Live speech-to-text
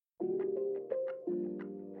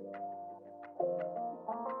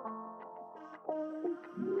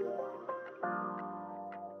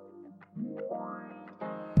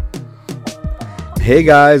Hey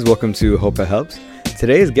guys, welcome to Hope It Helps.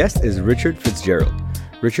 Today's guest is Richard Fitzgerald.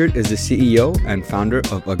 Richard is the CEO and founder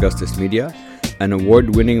of Augustus Media, an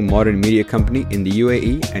award-winning modern media company in the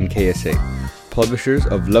UAE and KSA, publishers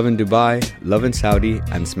of Lovin Dubai, Lovin Saudi,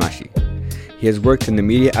 and Smashy. He has worked in the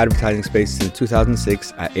media advertising space since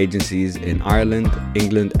 2006 at agencies in Ireland,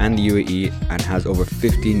 England, and the UAE, and has over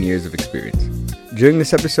 15 years of experience. During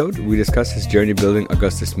this episode, we discuss his journey building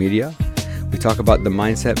Augustus Media. We talk about the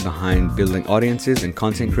mindset behind building audiences and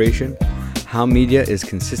content creation, how media is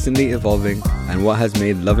consistently evolving, and what has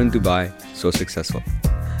made Lovin Dubai so successful.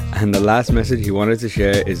 And the last message he wanted to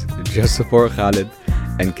share is just support Khalid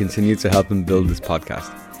and continue to help him build this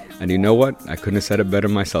podcast. And you know what? I couldn't have said it better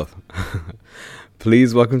myself.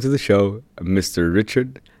 Please welcome to the show, Mr.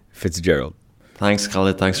 Richard Fitzgerald. Thanks,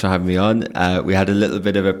 Khalid. Thanks for having me on. We had a little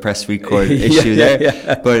bit of a press record issue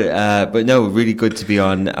there, but no, really good to be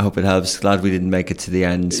on. I hope it helps. Glad we didn't make it to the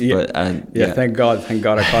end. Thank God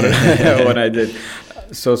I caught it when I did.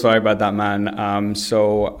 So sorry about that, man.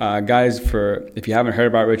 Guys, if you haven't heard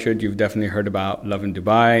about Richard, you've definitely heard about Lovin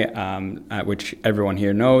Dubai, which everyone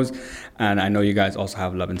here knows. And I know you guys also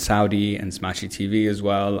have Lovin Saudi and Smashy TV as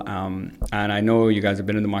well. And I know you guys have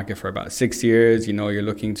been in the market for about 6 years. You know, you're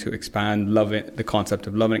looking to expand the concept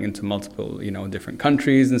of Lovin into multiple, different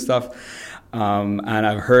countries and stuff. And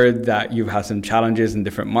I've heard that you've had some challenges in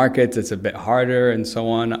different markets. It's a bit harder and so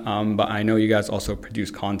on. But I know you guys also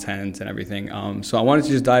produce content and everything. So I wanted to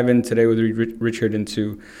just dive in today with Richard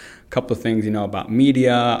into a couple of things, about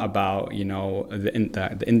media, about,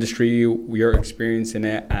 the industry, your experience in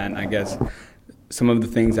it, and I guess some of the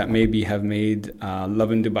things that maybe have made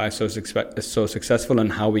Lovin Dubai so successful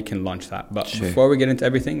and how we can launch that. But Before we get into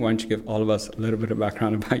everything, why don't you give all of us a little bit of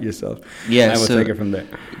background about yourself? Yeah, and we'll take it from there.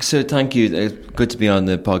 So thank you. Good to be on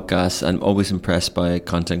the podcast. I'm always impressed by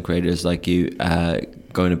content creators like you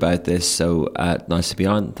going about this. So nice to be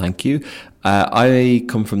on. Thank you. I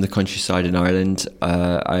come from the countryside in Ireland.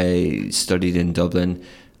 I studied in Dublin.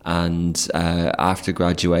 And after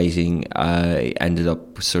graduating, I ended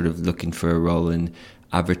up sort of looking for a role in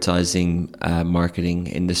advertising marketing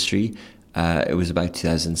industry. It was about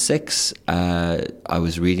 2006. I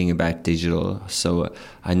was reading about digital, so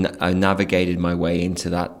I navigated my way into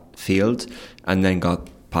that field and then got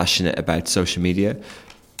passionate about social media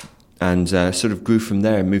and sort of grew from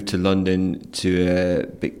there. I moved to London to a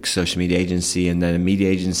big social media agency and then a media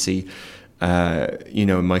agency.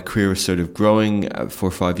 My career was sort of growing. 4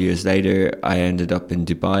 or 5 years later, I ended up in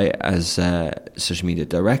Dubai as a social media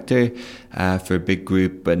director for a big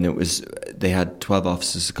group, and they had 12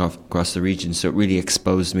 offices across the region. So it really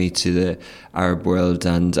exposed me to the Arab world,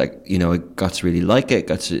 and I got to really like it.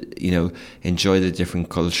 Got to enjoy the different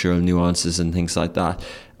cultural nuances and things like that.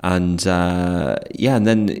 And and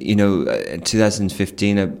then in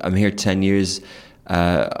 2015, I'm here 10 years.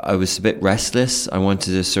 I was a bit restless. I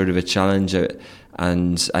wanted a sort of a challenge,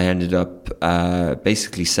 and I ended up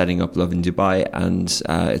basically setting up Lovin Dubai, and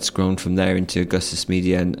it's grown from there into Augustus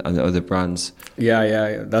Media and other brands.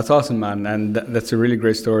 Yeah, that's awesome, man, and that's a really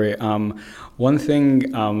great story. One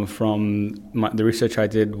thing from the research I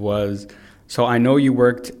did was, so I know you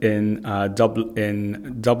worked in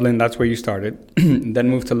Dublin. That's where you started, then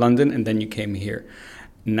moved to London, and then you came here.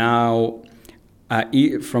 Now,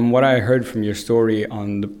 from what I heard from your story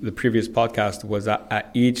on the previous podcast was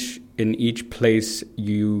that in each place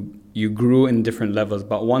you grew in different levels.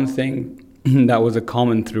 But one thing that was a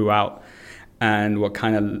common throughout, and what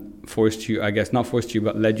kind of forced you, I guess not forced you,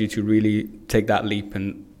 but led you to really take that leap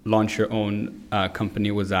and launch your own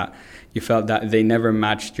company, was that you felt that they never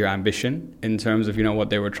matched your ambition in terms of what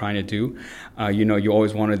they were trying to do. You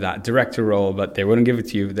always wanted that director role, but they wouldn't give it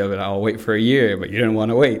to you. They would, I'll wait for a year, but you didn't want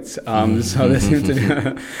to wait. So there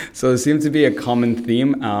seemed to be a common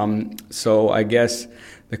theme. So I guess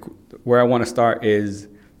where I want to start is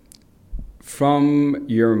from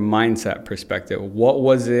your mindset perspective. What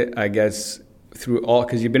was it? I guess through all,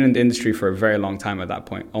 because you've been in the industry for a very long time at that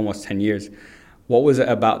point, almost 10 years. What was it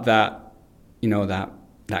about that,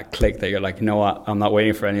 that click that you're like, you know what, I'm not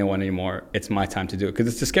waiting for anyone anymore. It's my time to do it, because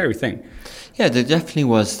it's a scary thing. Yeah, there definitely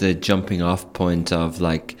was the jumping off point of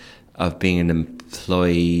being an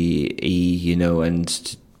employee, and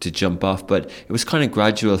to jump off. But it was kind of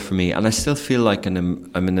gradual for me, and I still feel like I'm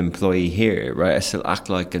an employee here, right? I still act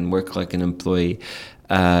like and work like an employee.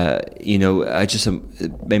 I just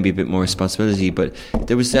maybe a bit more responsibility, but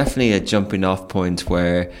there was definitely a jumping off point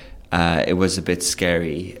where it was a bit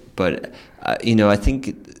scary. But I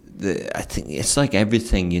think it's like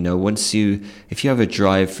everything. If you have a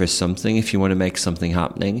drive for something, if you want to make something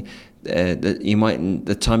happening,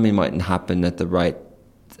 the timing mightn't happen at the right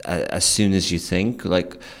as soon as you think.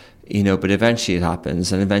 Like but eventually it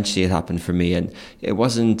happens, and eventually it happened for me. And it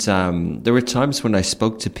wasn't, there were times when I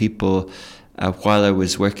spoke to people while I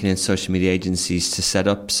was working in social media agencies to set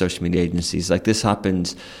up social media agencies. Like this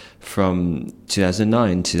happened from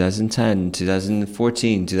 2009, 2010,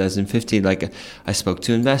 2014, 2015. Like I spoke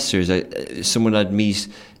to investors, someone I'd meet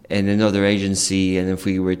in another agency, and if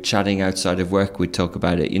we were chatting outside of work, we'd talk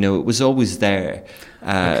about it. It was always there,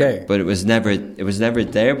 but it was never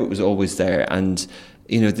there, but it was always there. And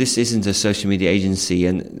this isn't a social media agency,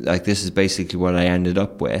 and like this is basically what I ended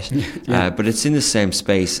up with. Yeah. But it's in the same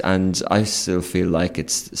space, and I still feel like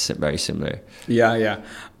it's very similar. Yeah.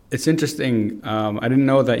 It's interesting. I didn't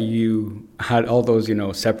know that you had all those,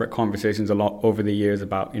 separate conversations a lot over the years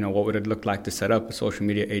about, what would it look like to set up a social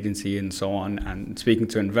media agency and so on, and speaking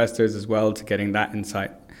to investors as well to getting that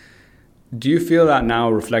insight. Do you feel that now,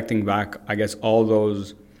 reflecting back, I guess all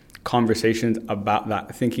those conversations about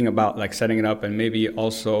that, thinking about like setting it up, and maybe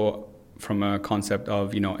also from a concept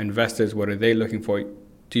of, investors, what are they looking for?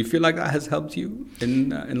 Do you feel like that has helped you in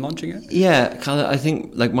launching it? Yeah, I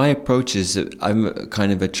think like my approach is I'm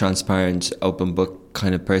kind of a transparent, open book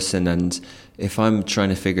kind of person, and if I'm trying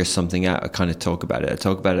to figure something out, I kind of talk about it. I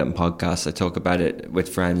talk about it on podcasts. I talk about it with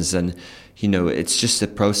friends, and it's just a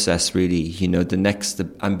process, really. The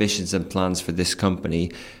ambitions and plans for this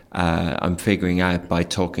company, I'm figuring out by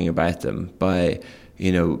talking about them, by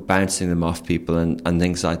bouncing them off people and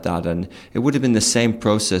things like that. And it would have been the same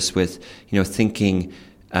process with thinking.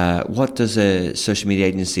 What does a social media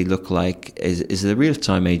agency look like? Is it a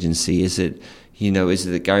real-time agency? Is it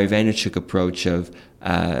the Gary Vaynerchuk approach of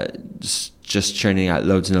just churning out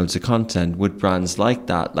loads and loads of content? Would brands like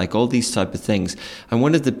that? Like all these type of things. And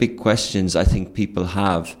one of the big questions I think people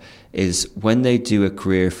have is when they do a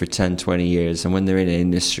career for 10, 20 years and when they're in an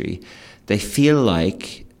industry, they feel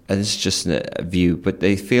like, and this is just a view, but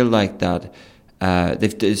they feel like that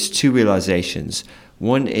there's two realizations.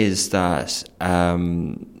 One is that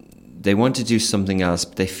they want to do something else,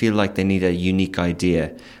 but they feel like they need a unique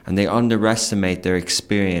idea, and they underestimate their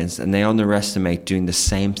experience, and they underestimate doing the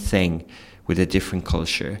same thing with a different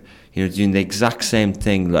culture. Doing the exact same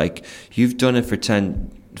thing, like you've done it for 10,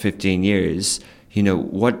 15 years.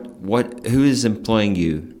 Who is employing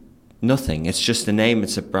you? Nothing. It's just a name,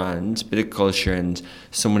 it's a brand, bit of culture, and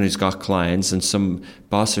someone who's got clients, and some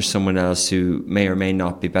boss or someone else who may or may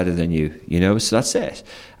not be better than you, so that's it.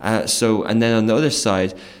 And then on the other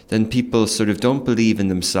side, then people sort of don't believe in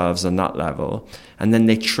themselves on that level, and then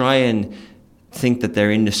they try and think that their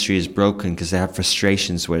industry is broken because they have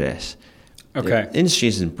frustrations with it. Okay. The industry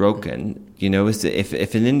isn't broken.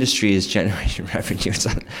 If an industry is generating revenues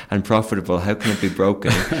and profitable, how can it be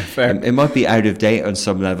broken? It might be out of date on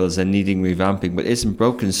some levels and needing revamping, but it isn't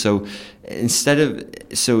broken. So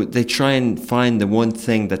they try and find the one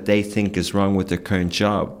thing that they think is wrong with their current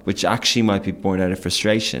job, which actually might be born out of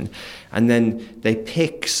frustration. And then they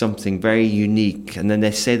pick something very unique, and then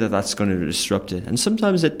they say that that's going to disrupt it. And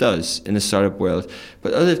sometimes it does in the startup world,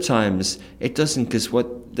 but other times it doesn't, because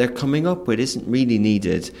what they're coming up with isn't really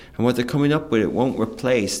needed, and what they're coming up with, it won't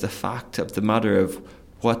replace the fact of the matter of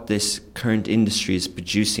what this current industry is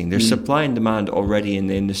producing. There's supply and demand already in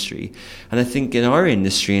the industry, and I think in our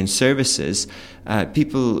industry and services,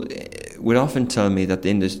 people would often tell me that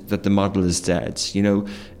the model is dead.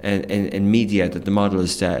 In media, that the model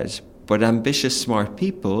is dead. But ambitious, smart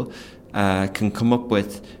people can come up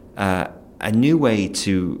with a new way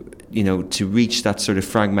to reach that sort of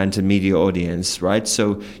fragmented media audience, right?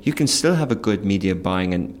 So you can still have a good media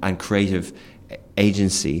buying and creative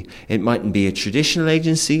agency. It mightn't be a traditional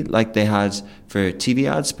agency like they had for TV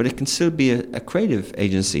ads, but it can still be a creative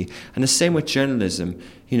agency. And the same with journalism.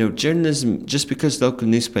 Journalism, just because local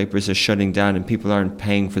newspapers are shutting down and people aren't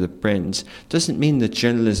paying for the print, doesn't mean that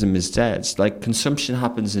journalism is dead. Like, consumption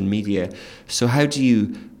happens in media. So how do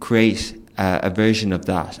you create a version of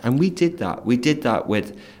that? And we did that. We did that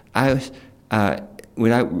without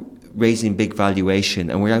raising big valuation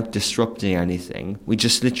and without disrupting anything. We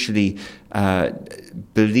just literally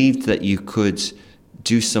believed that you could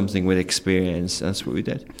do something with experience. That's what we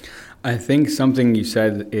did. I think something you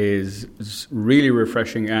said is really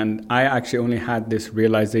refreshing, and I actually only had this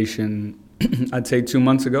realization I'd say 2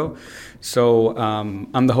 months ago. So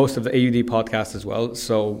I'm the host of the AUD podcast as well.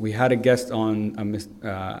 So we had a guest on,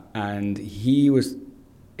 and he is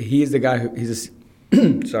the guy who he's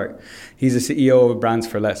the CEO of Brands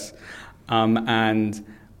for Less. And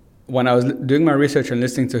when I was doing my research and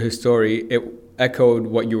listening to his story, it echoed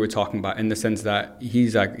what you were talking about, in the sense that he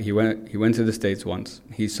went to the States once.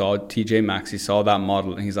 He saw TJ Maxx, he saw that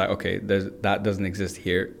model, and he's like, okay, that doesn't exist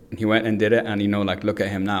here. And he went and did it, and look at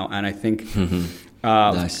him now. And I think,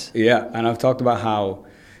 nice. Yeah. And I've talked about how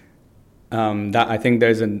That I think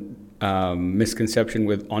there's a misconception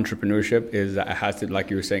with entrepreneurship is that it has to, like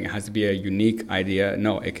you were saying, it has to be a unique idea.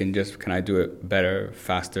 No, it can just, can I do it better,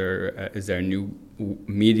 faster? Is there a new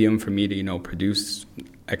medium for me to, produce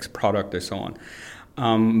X product or so on?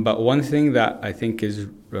 But one thing that I think is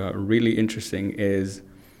really interesting is,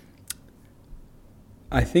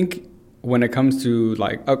 I think when it comes to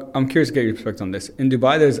I'm curious to get your perspective on this. In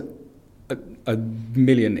Dubai, there's a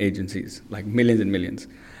million agencies, like millions and millions.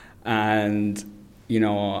 And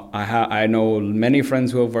I know many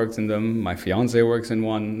friends who have worked in them. My fiance works in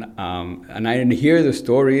one, and I hear the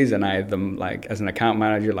stories. And as an account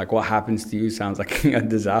manager, what happens to you sounds like a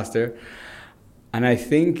disaster. And I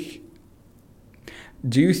think,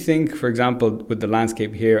 do you think, for example, with the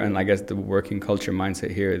landscape here, and I guess the working culture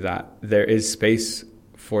mindset here, that there is space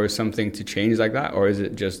for something to change like that, or is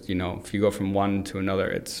it just if you go from one to another,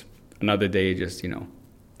 it's another day, just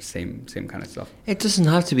same kind of stuff? It doesn't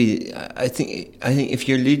have to be. I think if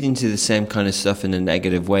you're leading to the same kind of stuff in a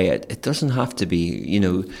negative way, it doesn't have to be.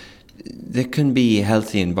 There can be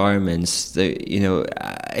healthy environments.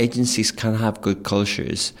 Agencies can have good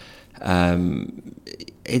cultures.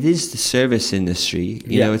 It is the service industry.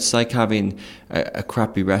 You know, it's like having a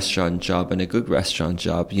crappy restaurant job and a good restaurant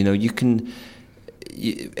job.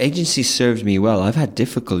 Agencies served me well. I've had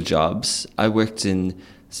difficult jobs. I worked in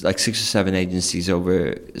 6 or 7 agencies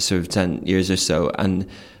over sort of 10 years or so, and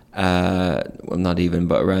not even,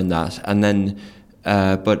 but around that. And then,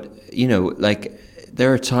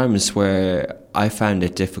 there are times where I found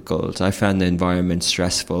it difficult. I found the environment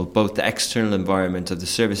stressful, both the external environment of the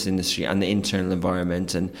service industry and the internal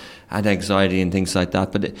environment, and had anxiety and things like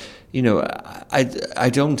that. But I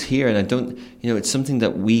don't hear, and I don't. It's something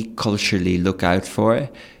that we culturally look out for.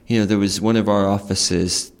 There was one of our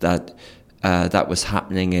offices that was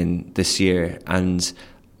happening in this year, and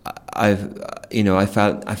I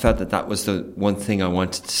felt that was the one thing I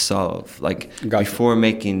wanted to solve. Before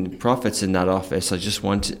making profits in that office, I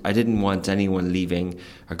didn't want anyone leaving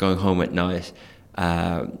or going home at night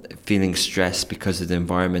feeling stressed because of the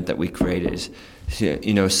environment that we created.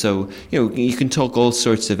 You can talk all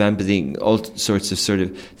sorts of empathy, all sorts of sort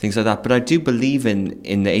of things like that. But I do believe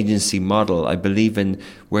in the agency model. I believe in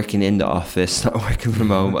working in the office, not working from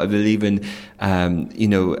home. I believe in,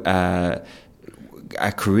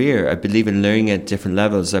 a career. I believe in learning at different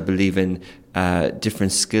levels. I believe in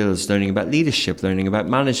different skills, learning about leadership, learning about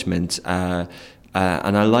management. And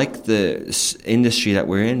I like the industry that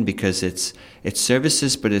we're in because it's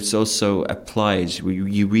services, but it's also applied.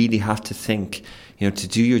 You really have to think. To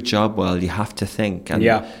do your job well, you have to think. And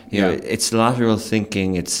it's lateral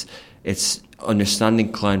thinking. It's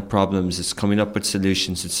understanding client problems. It's coming up with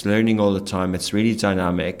solutions. It's learning all the time. It's really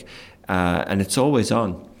dynamic, and it's always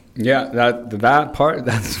on. Yeah, that part,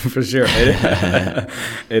 that's for sure.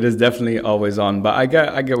 It is definitely always on. But I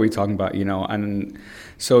get what you're talking about, and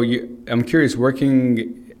so I'm curious,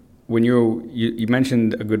 working when you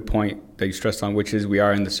mentioned a good point that you stressed on, which is you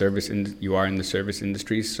are in the service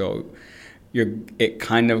industry, so it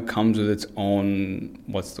kind of comes with its own,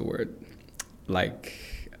 what's the word,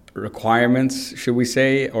 requirements, should we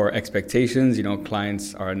say, or expectations.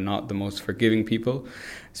 Clients are not the most forgiving people.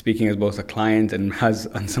 Speaking as both a client and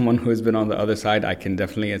someone who has been on the other side, I can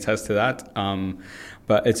definitely attest to that.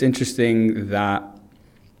 But it's interesting that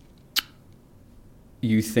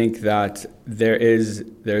you think that there's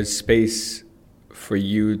space for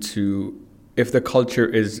you to, if the culture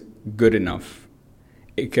is good enough,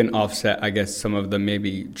 it can offset, I guess, some of the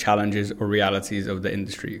maybe challenges or realities of the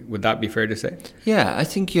industry. Would that be fair to say? Yeah, I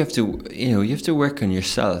think you have to work on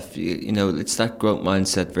yourself. It's that growth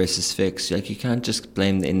mindset versus fix. You can't just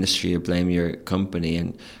blame the industry or blame your company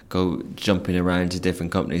and go jumping around to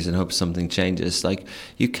different companies and hope something changes.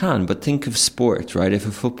 You can, but think of sport, right? If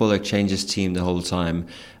a footballer changes team the whole time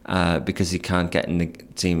because he can't get in the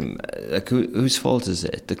team, whose fault is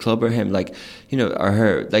it? The club or him? Or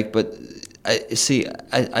her? But I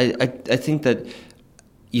think that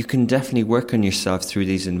you can definitely work on yourself through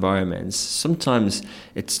these environments. Sometimes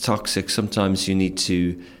it's toxic. Sometimes you need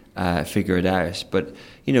to figure it out. But,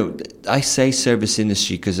 I say service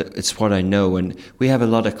industry because it's what I know. And we have a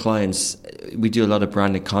lot of clients. We do a lot of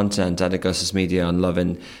branded content at Augustus Media on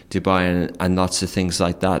Lovin Dubai and lots of things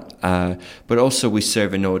like that. But also we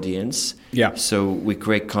serve an audience. Yeah. So we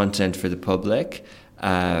create content for the public,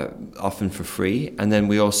 often for free. And then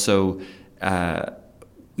we also...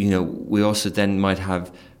 we also then might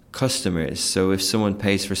have customers. So if someone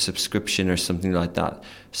pays for subscription or something like that,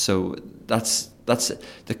 so that's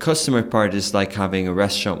the customer part is like having a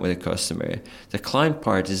restaurant with a customer. The client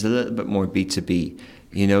part is a little bit more B2B.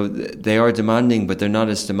 You know, they are demanding, but they're not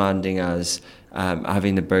as demanding as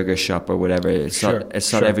having a burger shop or whatever. It's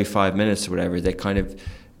not every 5 minutes or whatever. They kind of,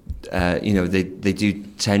 they do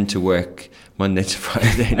tend to work Monday to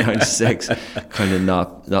Friday, 9 to 6. Kind of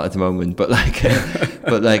not at the moment, but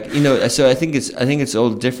so I think it's all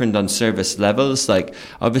different on service levels. Like,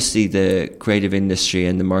 obviously the creative industry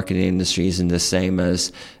and the marketing industry isn't the same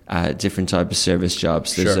as different type of service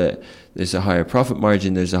jobs. There's a higher profit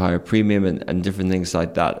margin, there's a higher premium, and different things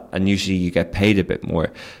like that. And usually you get paid a bit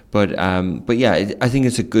more. But yeah, I think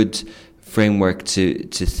it's a good framework to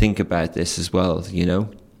think about this as well, you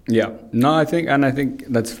know? Yeah. No, I think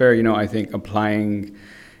that's fair. You know, I think applying,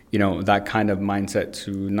 you know, that kind of mindset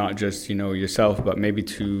to not just, you know, yourself, but maybe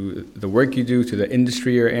to the work you do, to the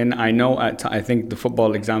industry you're in. I know I think the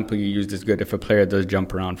football example you used is good. If a player does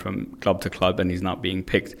jump around from club to club and he's not being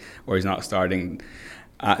picked or he's not starting,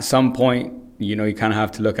 at some point, you know, you kind of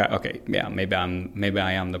have to look at, okay, yeah, maybe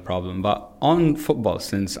I am the problem. But on football,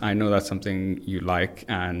 since I know that's something you like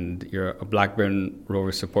and you're a Blackburn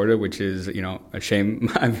Rovers supporter, which is, you know, a shame.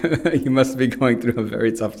 You must be going through a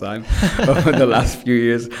very tough time over the last few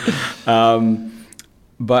years.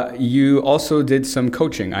 But you also did some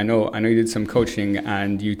coaching. I know you did some coaching,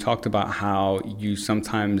 and you talked about how you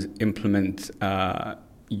sometimes implement,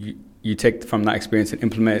 you take from that experience and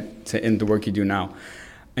implement it in the work you do now.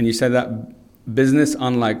 And you said that business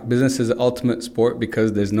is the ultimate sport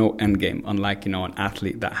because there's no end game. Unlike, you know, an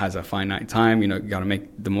athlete that has a finite time, you know, you got to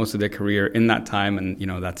make the most of their career in that time, and, you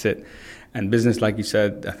know, that's it. And business, like you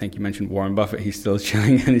said, I think you mentioned Warren Buffett, he's still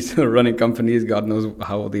chilling and he's still running companies. God knows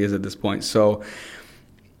how old he is at this point. So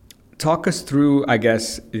talk us through, I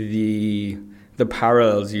guess, the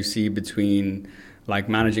parallels you see between, like,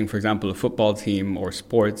 managing, for example, a football team or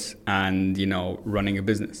sports and, you know, running a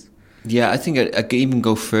business. Yeah, I think I could even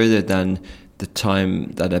go further than the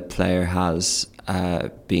time that a player has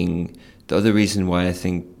being. The other reason why I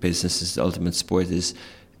think business is the ultimate sport is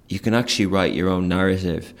you can actually write your own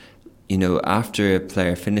narrative. You know, after a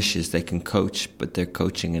player finishes, they can coach, but they're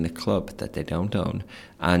coaching in a club that they don't own,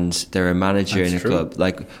 and they're a manager in a club.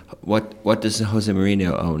 Like, what does Jose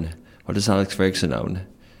Mourinho own? What does Alex Ferguson own?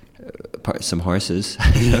 Some horses.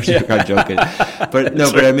 I'm joking, but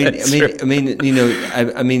no. But I mean, you know,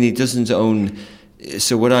 I mean, he doesn't own.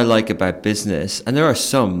 So what I like about business, and there are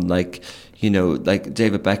some, like, you know, like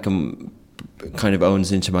David Beckham kind of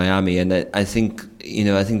owns Inter Miami, and I think, you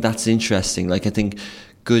know, I think that's interesting. Like, I think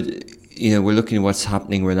good. You know, we're looking at what's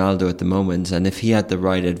happening Ronaldo at the moment, and if he had the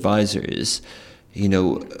right advisors, you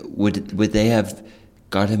know, would they have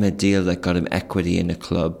got him a deal that got him equity in a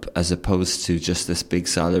club as opposed to just this big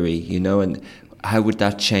salary, you know? And how would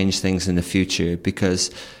that change things in the future?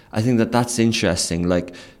 Because I think that's interesting.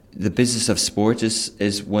 Like, the business of sport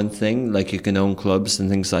is one thing, like, you can own clubs and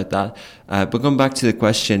things like that. But going back to the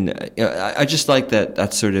question, I just like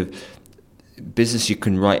that sort of business. You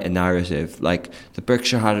can write a narrative. Like, the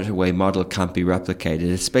Berkshire Hathaway model can't be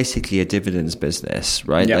replicated. It's basically a dividends business,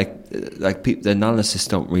 right? Yeah. Like the analysts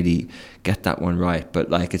don't really get that one right,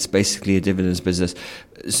 but, like, it's basically a dividends business.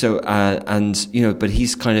 So and, you know, but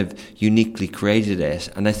he's kind of uniquely created it,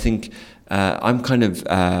 and I think I'm kind of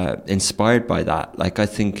inspired by that. Like, I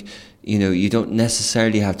think, you know, you don't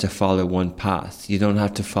necessarily have to follow one path. You don't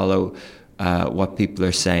have to follow what people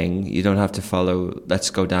are saying. You don't have to follow,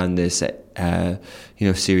 let's go down this, you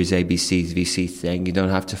know, Series A, B, C, VC thing. You don't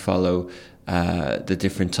have to follow the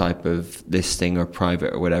different type of listing or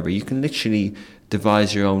private or whatever. You can literally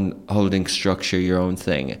devise your own holding structure, your own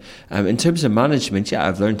thing. In terms of management, yeah,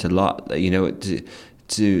 I've learned a lot. You know,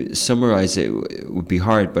 to summarize it would be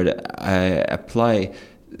hard, but I apply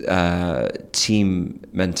team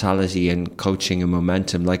mentality and coaching and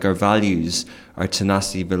momentum. Like, our values are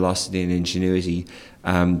tenacity, velocity, and ingenuity.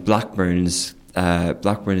 Blackburn is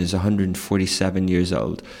 147 years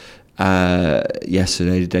old.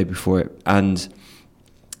 Yesterday, the day before, and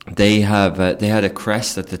they had a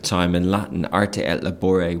crest at the time in Latin, arte et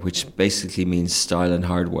labore, which basically means style and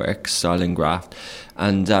hard work, style and graft.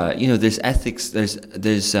 And you know, there's ethics,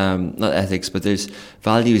 there's not ethics, but there's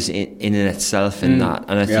values in itself in that.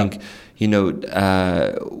 And I think, you know,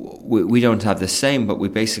 we don't have the same, but we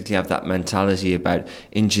basically have that mentality about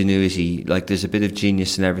ingenuity. Like, there's a bit of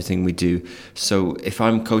genius in everything we do. So if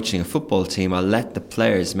I'm coaching a football team, I'll let the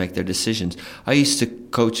players make their decisions. I used to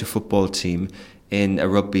coach a football team in a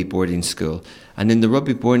rugby boarding school. And in the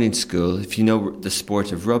rugby boarding school, if you know the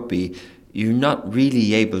sport of rugby, you're not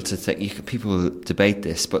really able to think. People debate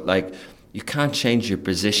this, but, like, you can't change your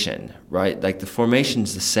position, right? Like the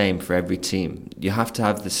formation's the same for every team. You have to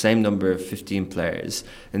have the same number of 15 players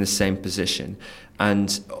in the same position.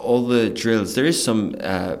 And all the drills, there is some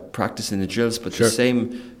practice in the drills, but the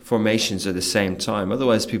same formations are the same time.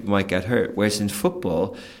 Otherwise, people might get hurt. Whereas in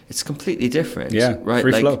football, it's completely different. Yeah, right?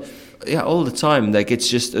 Free flow. Yeah, all the time. Like it's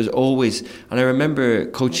just, there's always, and I remember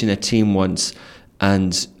coaching a team once,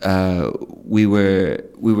 and we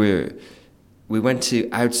went to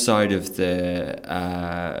outside of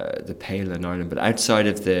the Pale in Ireland, but outside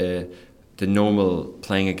of the normal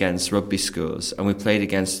playing against rugby schools, and we played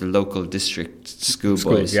against the local district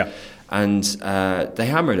schoolboys. Yeah. And they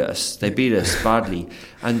hammered us. They beat us badly.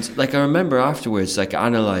 And like I remember afterwards, like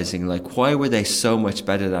analysing, like why were they so much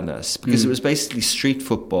better than us? Because it was basically street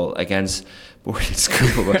football against boarding school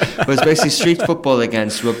football. It was basically street football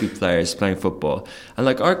against rugby players playing football. And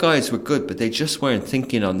like our guys were good, but they just weren't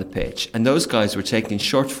thinking on the pitch. And those guys were taking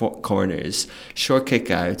short corners, short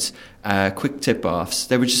kick-outs, quick tip-offs.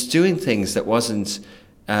 They were just doing things that wasn't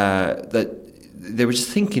that. They were just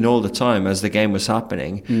thinking all the time as the game was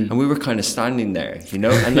happening, and we were kind of standing there, you know.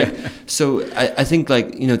 And like, so I think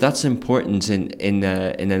like, you know, that's important in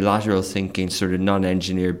a lateral thinking sort of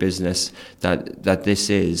non-engineer business that this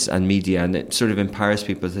is, and media, and it sort of empowers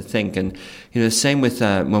people to think. And you know, same with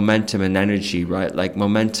momentum and energy, right? Like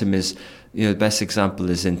momentum is, you know, the best example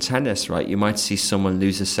is in tennis, right? You might see someone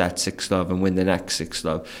lose a set 6-love and win the next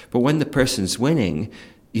 6-love, but when the person's winning,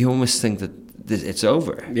 you almost think that it's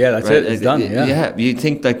over. Yeah, that's right? it. It's done. Yeah, you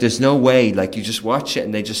think like there's no way. Like you just watch it,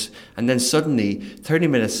 and then suddenly 30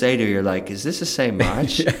 minutes later, you're like, is this the same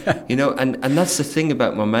match? Yeah. You know, and that's the thing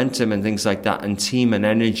about momentum and things like that, and team and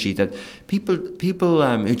energy that people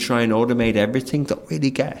who try and automate everything don't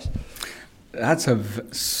really get. That's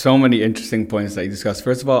so many interesting points that you discussed.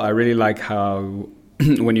 First of all, I really like how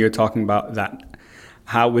when you're talking about that,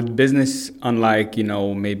 how with business, unlike, you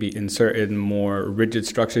know, maybe in certain more rigid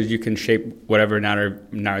structures, you can shape whatever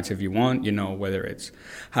narrative you want, you know, whether it's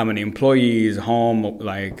how many employees, home,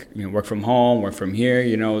 like, you know, work from home, work from here,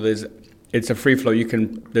 you know, it's a free flow.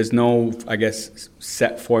 There's no, I guess,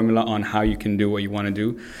 set formula on how you can do what you want to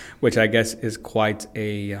do, which I guess is quite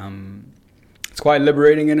it's quite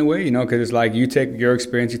liberating in a way, you know, because it's like you take your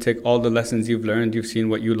experience, you take all the lessons you've learned, you've seen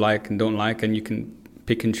what you like and don't like, and you can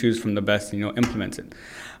pick and choose from the best, you know, implement it.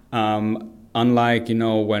 Unlike, you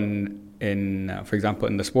know, when for example,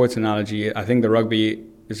 in the sports analogy, I think the rugby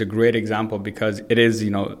is a great example because it is, you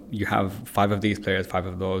know, you have 5 of these players, 5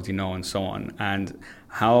 of those, you know, and so on. And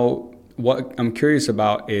what I'm curious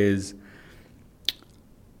about is,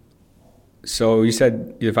 so you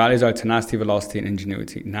said your values are tenacity, velocity, and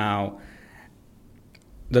ingenuity. Now,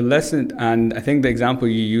 the lesson, and I think the example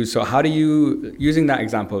you use, so how do you, using that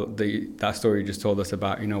example, that story you just told us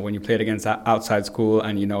about, you know, when you played against that outside school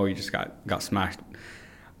and, you know, you just got smashed.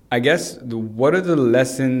 I guess, what are the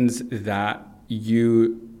lessons that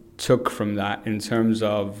you took from that in terms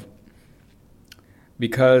of,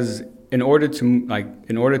 because in order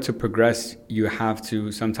to progress, you have to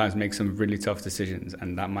sometimes make some really tough decisions.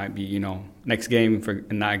 And that might be, you know, next game,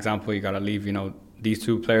 in that example, you got to leave, you know, these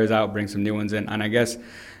 2 players out, bring some new ones in. And I guess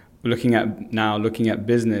looking at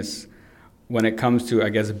business, when it comes to, I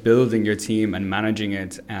guess, building your team and managing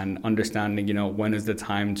it and understanding, you know, when is the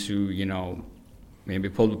time to, you know, maybe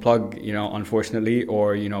pull the plug, you know, unfortunately,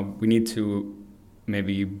 or, you know, we need to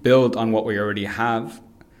maybe build on what we already have.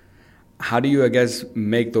 How do you, I guess,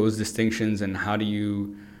 make those distinctions, and how do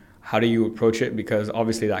you approach it? Because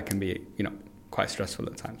obviously that can be, you know, quite stressful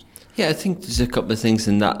at times. Yeah, I think there's a couple of things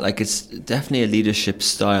in that. Like, it's definitely a leadership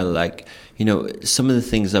style. Like, you know, some of the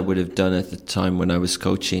things I would have done at the time when I was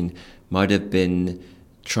coaching might have been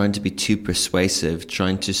trying to be too persuasive,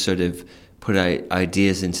 trying to sort of put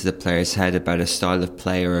ideas into the player's head about a style of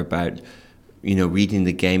play or about, you know, reading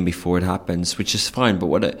the game before it happens, which is fine. But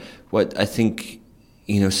what I think,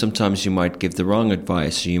 you know, sometimes you might give the wrong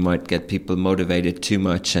advice, or you might get people motivated too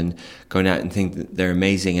much and going out and think that they're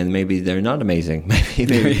amazing, and maybe they're not amazing.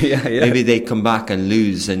 Maybe they come back and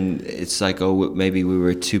lose, and it's like, oh, maybe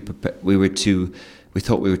we thought we were too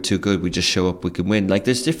good. We just show up, we can win. Like,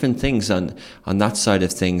 there's different things on that side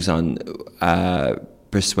of things, on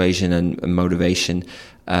persuasion and motivation.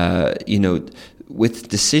 You know, with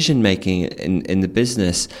decision making in the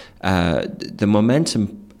business, the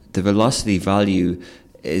momentum, the velocity value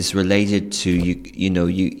is related to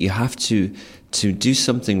you have to do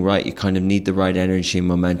something right. You kind of need the right energy and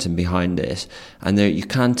momentum behind it, and you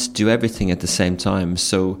can't do everything at the same time.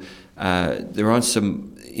 So there are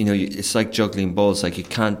some, you know, it's like juggling balls. Like, you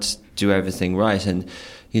can't do everything right, and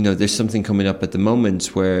you know, there's something coming up at the moment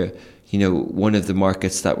where, you know, one of the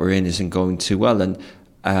markets that we're in isn't going too well, and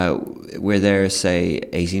we're there, say,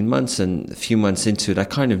 18 months, and a few months into it, I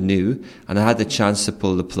kind of knew, and I had the chance to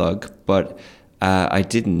pull the plug, but I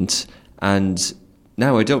didn't. And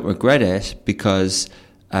now I don't regret it because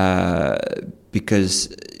it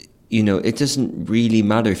doesn't really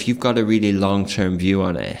matter if you've got a really long-term view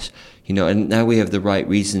on it, and now we have the right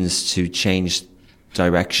reasons to change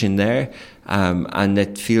direction there. And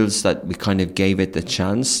it feels that we kind of gave it the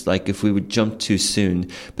chance, like if we would jump too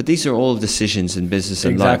soon. But these are all decisions in business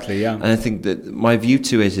and life. Exactly, yeah. And I think that my view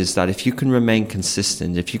to it is that if you can remain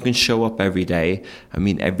consistent, if you can show up every day,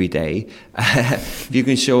 if you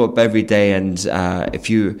can show up every day and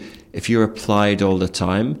if you're applied all the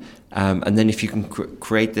time, and then if you can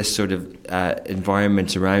create this sort of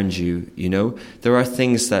environment around you, there are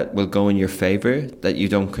things that will go in your favor that you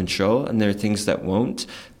don't control, and there are things that won't.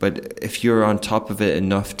 But if you're on top of it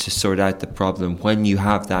enough to sort out the problem when you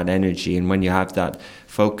have that energy and when you have that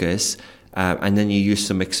focus, and then you use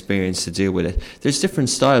some experience to deal with it. There's different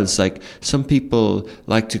styles. Like some people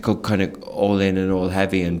like to go kind of all in and all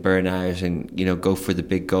heavy and burn out and, go for the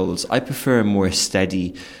big goals. I prefer a more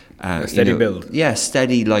steady build. Yeah,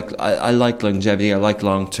 steady. Like I like longevity. I like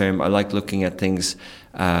long term. I like looking at things.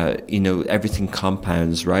 Everything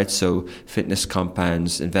compounds, right? So fitness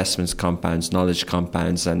compounds, investments compounds, knowledge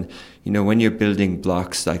compounds, and when you're building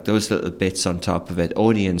blocks like those little bits on top of it,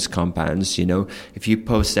 audience compounds. If you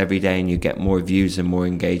post every day and you get more views and more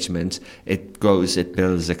engagement, it grows, it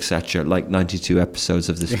builds, etc. Like 92 episodes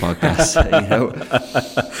of this podcast.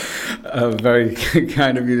 Very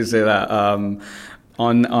kind of you to say that.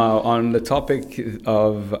 On the topic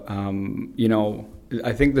of,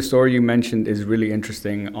 I think the story you mentioned is really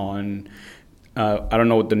interesting on, I don't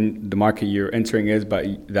know what the market you're entering is, but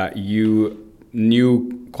that you knew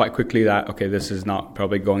quite quickly that, okay, this is not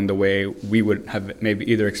probably going the way we would have maybe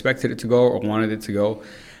either expected it to go or wanted it to go.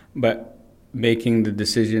 But making the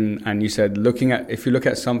decision, and you said if you look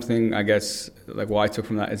at something, I guess, like what I took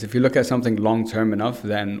from that is if you look at something long-term enough,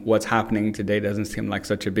 then what's happening today doesn't seem like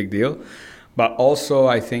such a big deal. But also,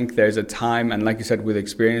 I think there's a time, and like you said, with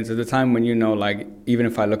experience, there's a time when like, even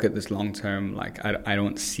if I look at this long term, like I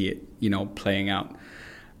don't see it, playing out.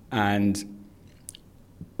 And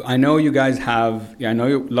I know you guys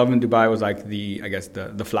Lovin Dubai was like the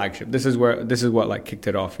flagship. This is what like kicked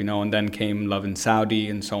it off, and then came Lovin Saudi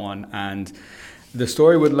and so on. And the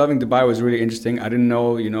story with Lovin Dubai was really interesting. I didn't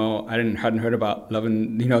know, hadn't heard about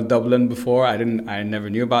Lovin, Dublin before. I never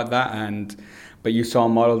knew about that. But you saw a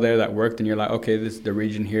model there that worked, and you're like, okay, the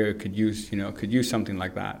region here could use something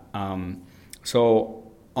like that.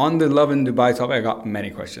 So on the Lovin Dubai topic, I got many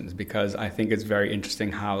questions because I think it's very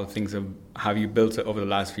interesting how you built it over the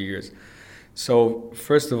last few years. So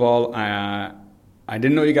first of all, I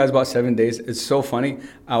didn't know you guys bought 7 days. It's so funny.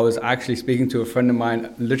 I was actually speaking to a friend of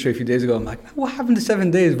mine literally a few days ago. I'm like, what happened to 7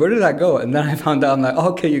 days? Where did that go? And then I found out, I'm like,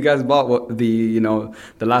 okay, you guys bought the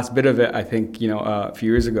last bit of it, I think, a few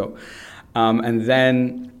years ago. And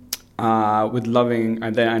then with Lovin,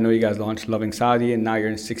 and then I know you guys launched Lovin Saudi, and now you're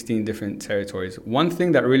in 16 different territories. One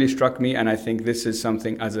thing that really struck me, and I think this is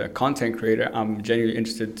something as a content creator I'm genuinely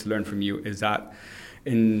interested to learn from you, is that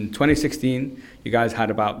in 2016 you guys had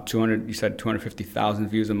about 250,000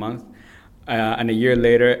 views a month, and a year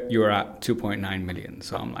later you were at 2.9 million.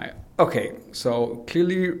 So I'm like, okay, so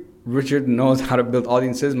clearly Richard knows how to build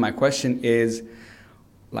audiences. My question is,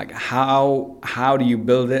 like, how do you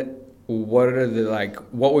build it? What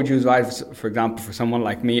would you advise, for example, for someone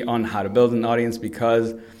like me on how to build an audience?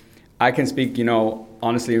 Because I can speak,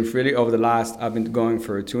 honestly and freely, I've been going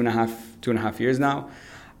for two and a half years now.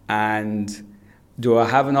 And do I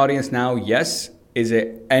have an audience now? Yes. Is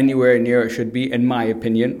it anywhere near it should be, in my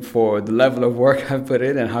opinion, for the level of work I've put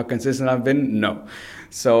in and how consistent I've been? No.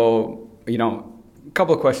 So, a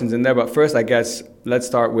couple of questions in there. But first, I guess, let's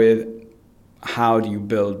start with how did you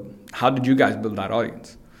guys build that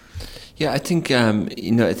audience? Yeah, I think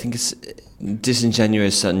I think it's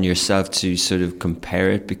disingenuous on yourself to sort of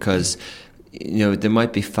compare it because there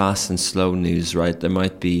might be fast and slow news, right? There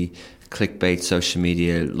might be clickbait, social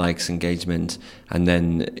media, likes, engagement, and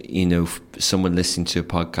then someone listening to a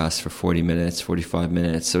podcast for 40 minutes, 45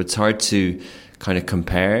 minutes. So it's hard to kind of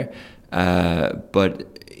compare, but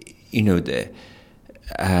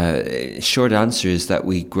the short answer is that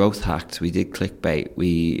we growth hacked. We did clickbait.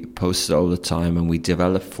 We posted all the time, and we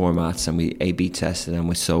developed formats, and we A/B tested, and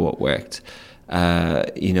we saw what worked.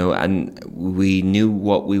 And we knew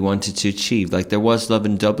what we wanted to achieve. Like there was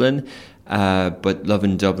Lovin Dublin, but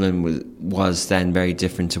Lovin Dublin was then very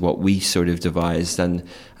different to what we sort of devised. And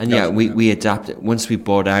we adapted. Once we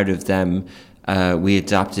bought out of them, we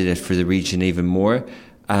adapted it for the region even more.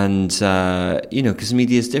 And because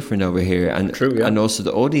media is different over here, and True, yeah. and also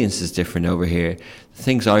the audience is different over here. The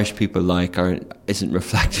things Irish people like isn't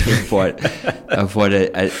reflective of what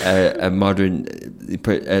a modern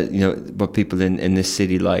what people in this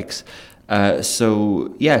city likes.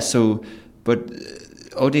 But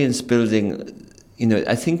audience building,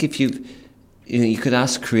 I think if you could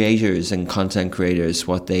ask creators and content creators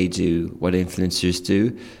what they do, what influencers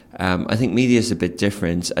do. I think media is a bit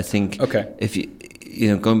different. I think if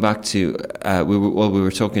going back to we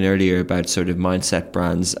were talking earlier about sort of mindset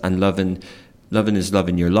brands, and Lovin is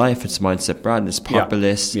loving your life. It's a mindset brand. It's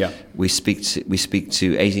populist. Yeah. We speak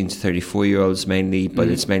to 18 to 34-year-olds mainly, but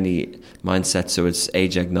it's mainly mindset, so it's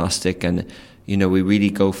age agnostic, and we really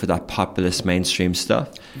go for that populist mainstream stuff.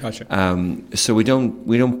 Gotcha. So we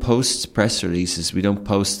don't post press releases. We don't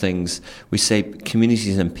post things. We say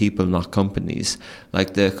communities and people, not companies.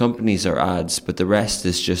 Like the companies are ads, but the rest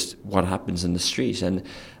is just what happens in the street. And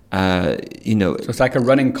so it's like a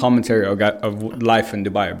running commentary of life in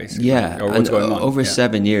Dubai, basically. Yeah, or what's going on. Over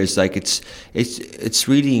 7 years, like it's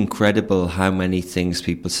really incredible how many things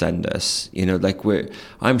people send us.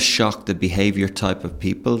 I'm shocked the behavior type of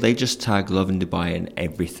people. They just tag Love in Dubai in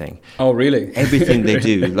everything. Oh, really? Everything they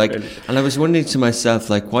do. And I was wondering to myself,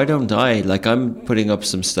 why don't I? I'm putting up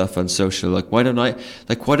some stuff on social. Why don't I?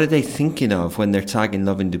 What are they thinking of when they're tagging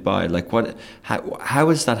Love in Dubai? How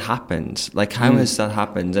has that happened? How has that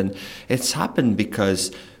happened? And it's happened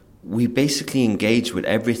because we basically engage with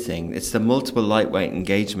everything. It's the multiple lightweight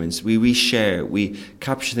engagements. We reshare, we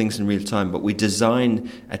capture things in real time, but we design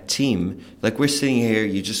a team. We're sitting here,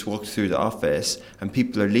 you just walk through the office and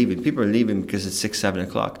people are leaving. People are leaving because it's 6, 7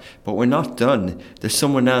 o'clock. But we're not done. There's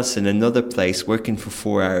someone else in another place working for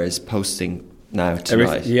 4 hours posting now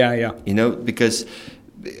tonight. Yeah. Because...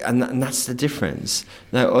 And that's the difference.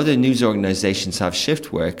 Now, other news organizations have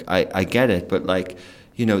shift work. I get it, but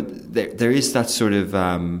there is that sort of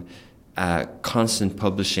constant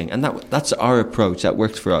publishing, and that's our approach. That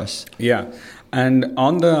works for us. Yeah, and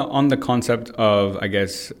on the concept of, I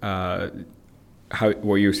guess,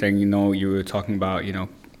 what you were saying, you were talking about,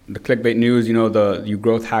 the clickbait news, you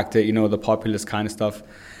growth hacked it, the populist kind of stuff.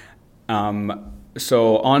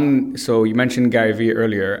 So you mentioned Gary Vee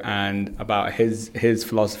earlier and about his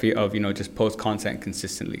philosophy of just post content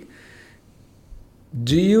consistently.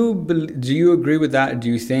 Do you agree with that? Do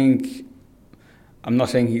you think, I'm not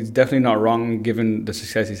saying he's definitely not wrong given the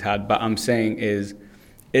success he's had, but I'm saying is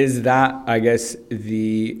that, I guess,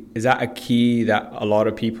 is that a key that a lot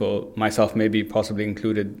of people, myself maybe possibly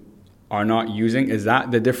included, are not using? Is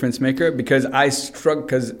that the difference maker? Because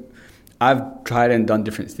because I've tried and done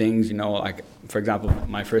different things, for example,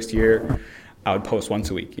 my first year, I would post once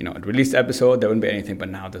a week. I'd release the episode, there wouldn't be anything, but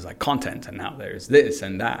now there's content, and now there's this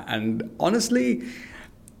and that. And honestly,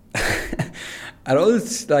 I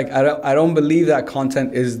don't believe that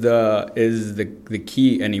content is the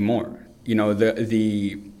key anymore.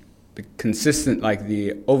 The consistent,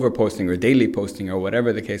 the over posting or daily posting or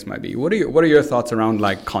whatever the case might be. What are your thoughts around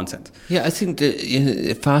content? Yeah, I think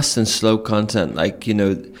the fast and slow content,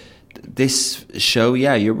 this show,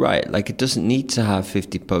 yeah, you're right. It doesn't need to have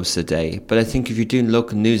 50 posts a day. But I think if you're doing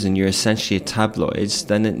local news and you're essentially a tabloid,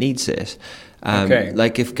 then it needs it.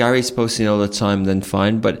 If Gary's posting all the time, then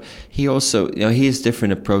fine. But he also, he has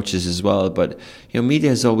different approaches as well. But, media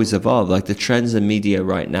has always evolved. The trends in media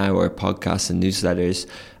right now are podcasts and newsletters.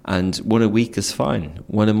 And one a week is fine.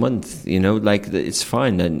 One a month, it's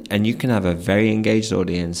fine. And you can have a very engaged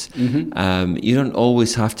audience. Mm-hmm. You don't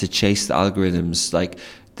always have to chase the algorithms.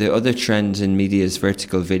 The other trend in media is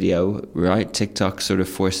vertical video, right? TikTok sort of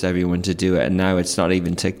forced everyone to do it, and now it's not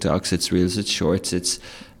even TikToks, it's Reels, it's Shorts, it's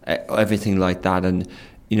everything like that. And,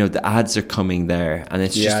 the ads are coming there, and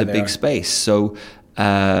it's just a big space. So, but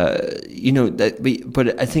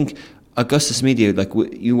I think Augustus Media,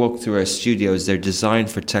 you walk through our studios, they're designed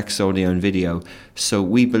for text, audio, and video. So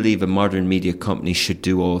we believe a modern media company should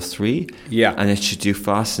do all three. Yeah, and it should do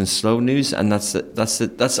fast and slow news, and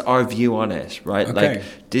that's our view on it, right? Okay.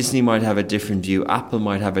 Disney might have a different view, Apple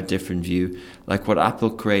might have a different view. What Apple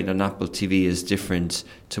create on Apple TV is different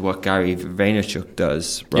to what Gary Vaynerchuk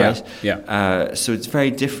does, right? Yeah. So it's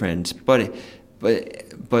very different, but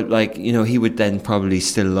he would then probably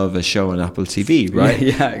still love a show on Apple TV, right?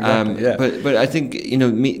 Yeah, exactly. But I think,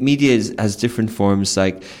 media has different forms.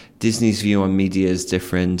 Disney's view on media is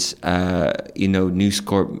different. News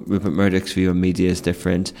Corp, Rupert Murdoch's view on media is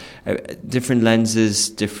different. Different lenses,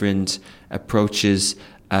 different approaches.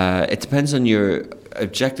 It depends on your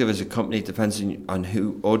objective as a company. It depends on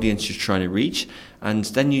who audience you're trying to reach. And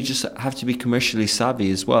then you just have to be commercially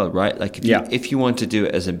savvy as well, right? If you want to do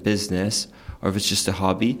it as a business, or if it's just a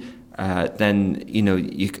hobby, then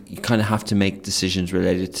you kind of have to make decisions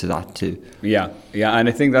related to that too. Yeah, and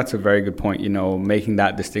I think that's a very good point. Making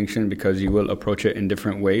that distinction, because you will approach it in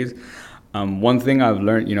different ways. One thing I've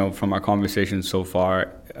learned, from our conversation so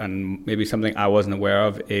far, and maybe something I wasn't aware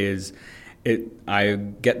of, is I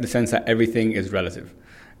get the sense that everything is relative.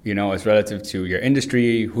 It's relative to your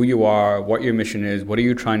industry, who you are, what your mission is, what are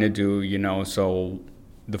you trying to do. So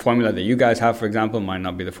the formula that you guys have, for example, might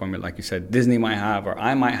not be the formula, like you said, Disney might have, or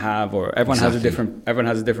I might have, or everyone has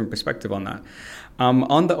a different perspective on that.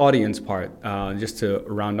 On the audience part, just to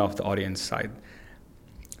round off the audience side,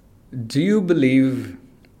 do you believe?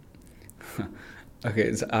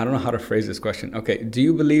 Okay, I don't know how to phrase this question. Okay, do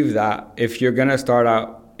you believe that if you're gonna start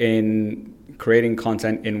out in creating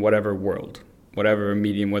content in whatever world, whatever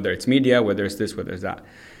medium, whether it's media, whether it's this, whether it's that,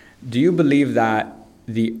 do you believe that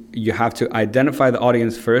you have to identify the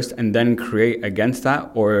audience first and then create against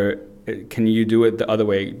that, or can you do it the other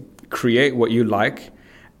way? Create what you like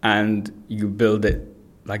and you build it,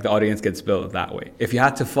 like the audience gets built that way. If you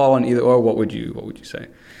had to fall on either or, what would you say?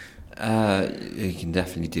 You can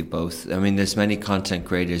definitely do both. I mean, there's many content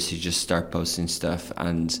creators who just start posting stuff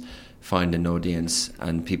and find an audience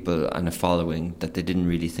and people and a following that they didn't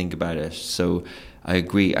really think about it. So I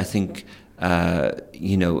agree. I think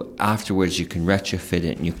afterwards you can retrofit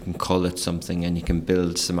it and you can call it something and you can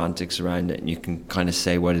build semantics around it and you can kind of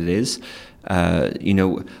say what it is.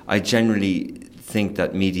 I generally think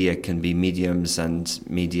that media can be mediums and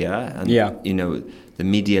media, and the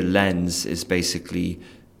media lens is basically,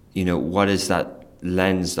 what is that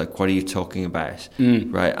lens, like what are you talking about,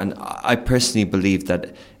 right? And I personally believe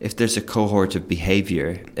that if there's a cohort of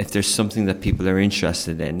behavior, if there's something that people are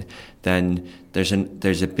interested in, then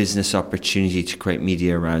there's a business opportunity to create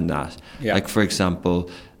media around that. Like, for example,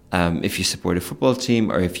 if you support a football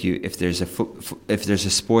team, or if there's a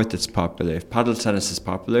sport that's popular, if paddle tennis is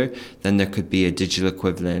popular, then there could be a digital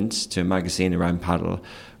equivalent to a magazine around paddle,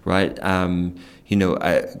 right?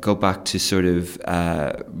 Go back to sort of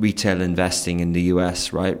retail investing in the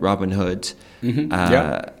US, right? Robinhood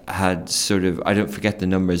had sort of, I don't forget the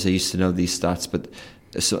numbers, I used to know these stats, but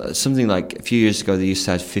something like a few years ago, they used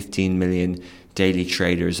to have 15 million daily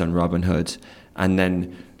traders on Robinhood. And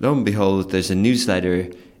then, lo and behold, there's a newsletter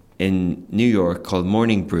in New York called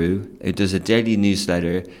Morning Brew. It does a daily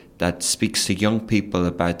newsletter that speaks to young people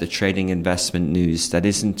about the trading investment news that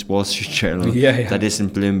isn't Wall Street Journal, that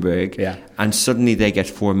isn't Bloomberg, and suddenly they get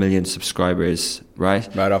 4 million subscribers, right?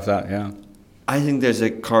 Right off that, yeah. I think there's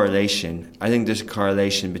a correlation.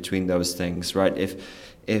 Between those things, right? If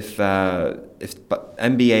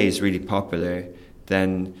NBA is really popular,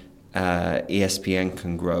 then ESPN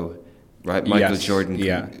can grow. Right, Michael Jordan,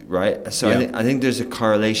 right? So I think there's a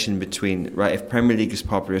correlation between, right, if Premier League is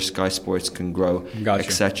popular, Sky Sports can grow,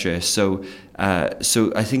 etc. So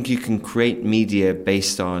I think you can create media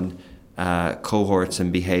based on cohorts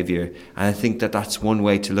and behavior, and I think that's one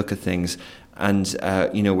way to look at things. And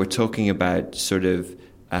we're talking about sort of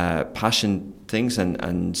passion things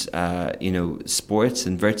and sports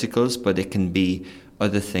and verticals, but it can be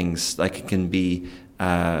other things. Like it can be.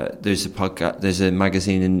 There's a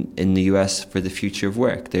magazine in the US for the future of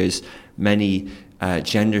work. There's many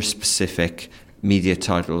gender-specific media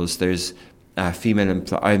titles. There's I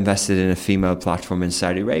invested in a female platform in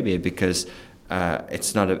Saudi Arabia because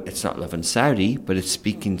it's not Love in Saudi, but it's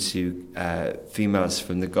speaking to females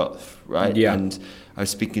from the Gulf, right? Yeah. And I was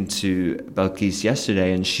speaking to Balkis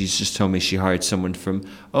yesterday, and she's just told me she hired someone from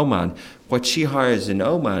Oman. What she hires in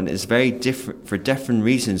Oman is very different for different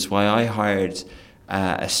reasons. Why I hired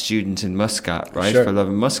a student in Muscat, right, for Love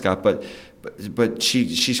in Muscat, but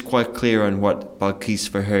she's quite clear on what Balkis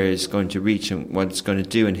for her is going to reach and what it's going to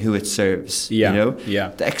do and who it serves.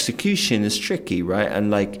 The execution is tricky, right?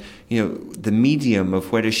 And the medium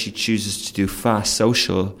of whether she chooses to do fast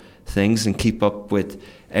social things and keep up with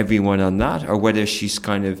everyone on that, or whether she's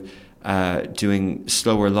kind of doing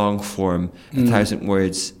slower long form, 1,000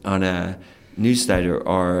 words on a newsletter,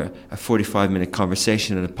 or a 45-minute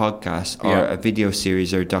conversation on a podcast, or a video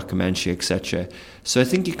series or a documentary, etc. So I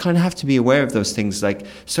think you kind of have to be aware of those things. Like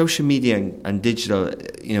social media and digital,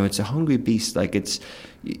 it's a hungry beast. Like it's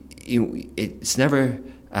never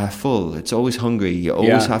full. It's always hungry. You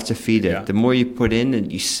always have to feed it. The more you put in,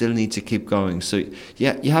 and you still need to keep going. So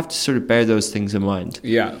you have to sort of bear those things in mind.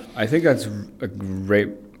 Yeah, I think that's a great,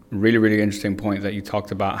 really, really interesting point that you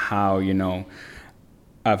talked about how,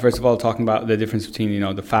 first of all, talking about the difference between,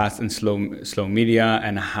 the fast and slow media,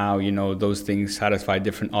 and how, those things satisfy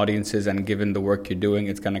different audiences, and given the work you're doing,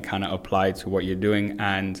 it's going to kind of apply to what you're doing.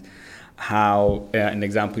 And how an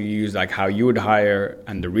example you use, like how you would hire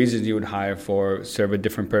and the reasons you would hire for serve a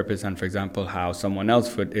different purpose, and for example how someone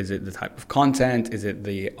else would. Is it the type of content? Is it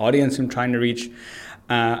the audience I'm trying to reach?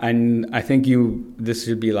 And I think this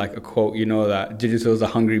should be like a quote, that digital is a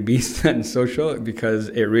hungry beast and social, because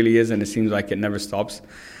it really is, and it seems like it never stops.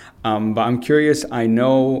 But I'm curious, I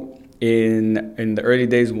know in the early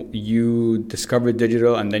days you discovered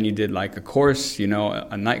digital, and then you did like a course,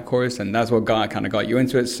 a night course, and that's what kind of got you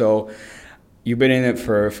into it. So you've been in it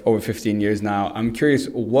for over 15 years now. I'm curious,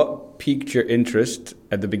 what piqued your interest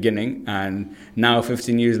at the beginning, and now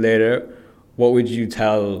 15 years later, what would you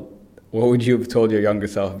have told your younger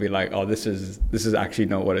self? Be like, oh, this is actually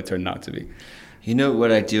not what it turned out to be. You know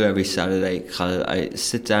what I do every Saturday, Khaled? I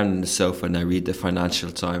sit down on the sofa and I read the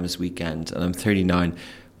Financial Times weekend, and I'm 39.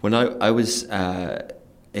 When I was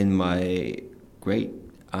in my great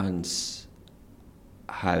aunt's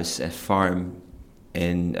house at farm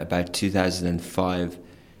in about 2005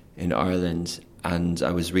 in Ireland, and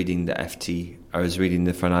I was reading the FT, I was reading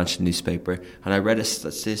the financial newspaper, and I read a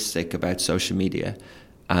statistic about social media.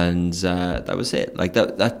 And that was it. Like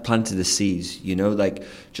that planted the seeds, like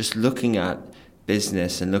just looking at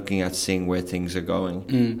business and looking at seeing where things are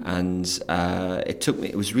going. And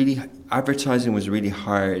advertising was really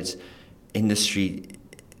hard industry,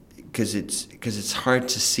 because it's hard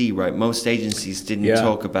to see, right? Most agencies didn't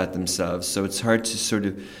talk about themselves, so it's hard to sort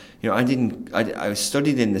of, I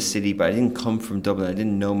studied in the city, but I didn't come from Dublin. I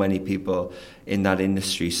didn't know many people in that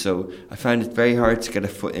industry, so I found it very hard to get a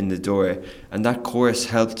foot in the door. And that course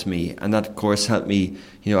helped me. I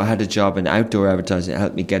had a job in outdoor advertising. It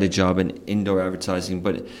helped me get a job in indoor advertising.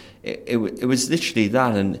 But it was literally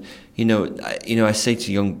that. And I say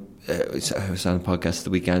to young. I was on a podcast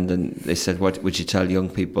the weekend, and they said, "What would you tell young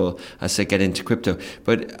people?" I said, "Get into crypto."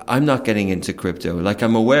 But I'm not getting into crypto. Like,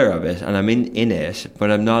 I'm aware of it and I'm in it,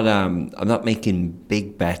 but I'm not making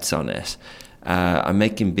big bets on it. I'm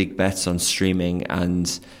making big bets on streaming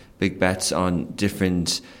and big bets on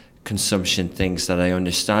different consumption things that I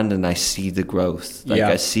understand, and I see the growth.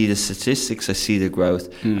 I see the statistics, I see the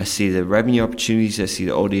growth, I see the revenue opportunities, I see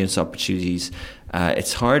the audience opportunities.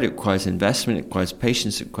 It's hard, it requires investment, it requires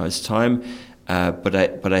patience, it requires time, but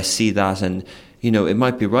I see that, and it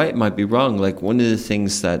might be right, it might be wrong. Like, one of the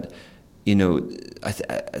things that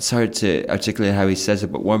it's hard to articulate how he says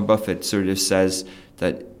it, but Warren Buffett sort of says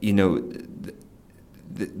that you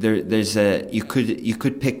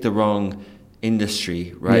could pick the wrong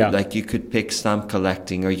industry, right? Yeah. Like, you could pick stamp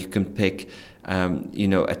collecting, or you can pick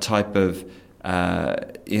a type of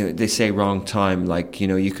they say wrong time, like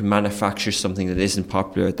you can manufacture something that isn't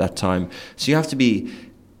popular at that time, so you have to be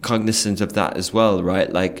cognizant of that as well,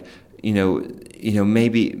 right? Like,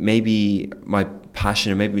 maybe my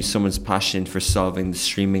passion, or maybe someone's passion for solving the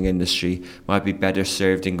streaming industry might be better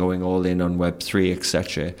served in going all in on Web3,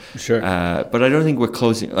 etc. Sure. But I don't think we're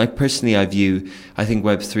closing. Like, personally, I think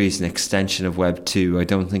Web3 is an extension of Web2. I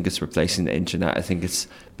don't think it's replacing the internet. I think it's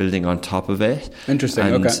building on top of it. Interesting.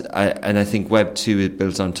 And okay. I think Web2, it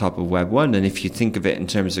builds on top of Web1. And if you think of it in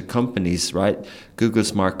terms of companies, right?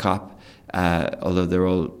 Google's markup, although they're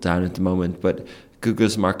all down at the moment, but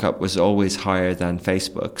Google's markup was always higher than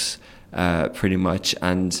Facebook's. Pretty much,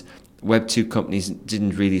 and Web2 companies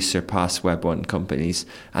didn't really surpass Web1 companies,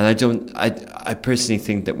 and I personally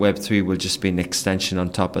think that Web3 will just be an extension on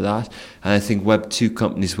top of that, and I think Web2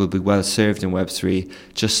 companies will be well served in Web3,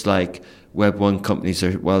 just like Web1 companies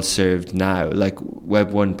are well served now. Like,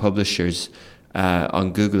 Web1 publishers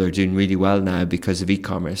on Google are doing really well now because of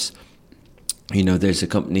e-commerce. There's a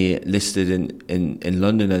company listed in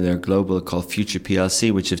London, and they're global, called Future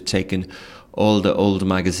PLC, which have taken all the old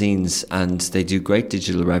magazines, and they do great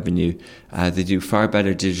digital revenue. They do far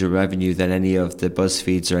better digital revenue than any of the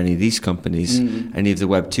BuzzFeeds or any of these companies, any of the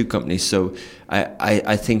Web2 companies. So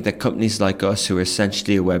I think that companies like us, who are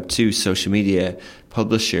essentially a Web2 social media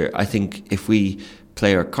publisher, I think if we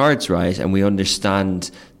play our cards right and we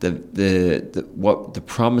understand what the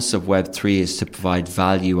promise of Web3 is, to provide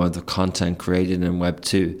value on the content created in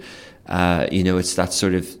Web2, it's that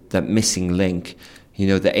sort of that missing link.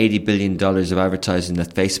 The $80 billion of advertising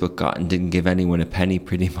that Facebook got and didn't give anyone a penny,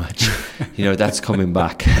 pretty much. That's coming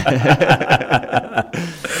back.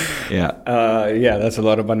 Yeah. That's a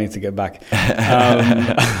lot of money to get back.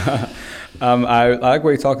 I like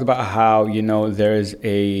where you talked about how, there is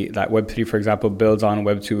that Web3, for example, builds on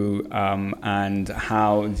Web2, and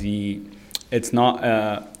how it's not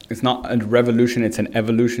a revolution, it's an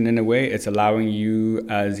evolution in a way. It's allowing you,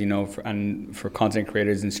 as for content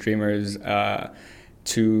creators and streamers,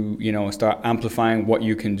 to, you know, start amplifying what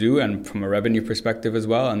you can do, and from a revenue perspective as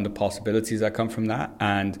well, and the possibilities that come from that.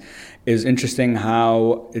 And it's interesting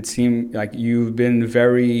how it seemed like you've been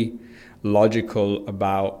very logical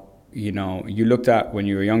about, you know, you looked at, when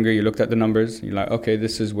you were younger, you looked at the numbers, you're like, okay,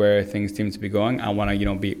 this is where things seem to be going, I want to, you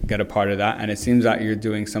know, get a part of that. And it seems that you're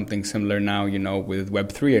doing something similar now, you know, with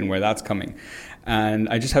Web3 and where that's coming. And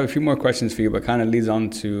I just have a few more questions for you, but kind of leads on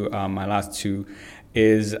to my last two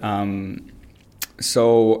is,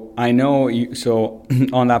 so I know so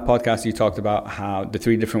on that podcast, you talked about how the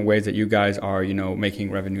three different ways that you guys are, you know,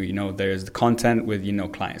 making revenue. You know, there's the content with, you know,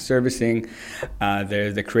 client servicing,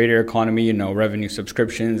 there's the creator economy, you know, revenue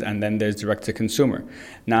subscriptions, and then there's direct to consumer.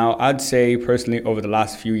 Now, I'd say personally, over the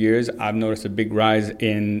last few years, I've noticed a big rise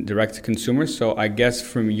in direct to consumer. So I guess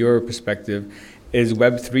from your perspective, is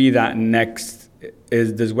Web3 that next?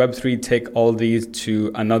 Does Web3 take all these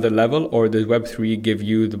to another level, or does Web3 give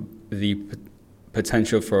you the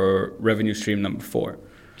potential for revenue stream number 4?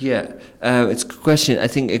 Yeah, it's a good question. I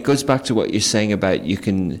think it goes back to what you're saying about you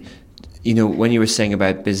can, you know, when you were saying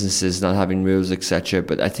about businesses not having rules, etc.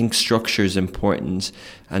 But I think structure is important,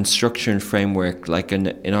 and structure and framework. Like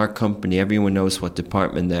in our company, everyone knows what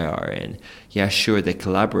department they are in. Yeah, sure, they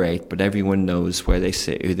collaborate, but everyone knows where they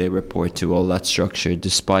sit, who they report to, all that structure,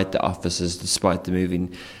 despite the offices, despite the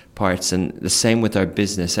moving parts. And the same with our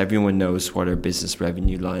business. Everyone knows what our business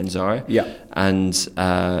revenue lines are. Yeah. And,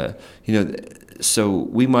 you know, so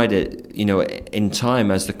we might, you know, in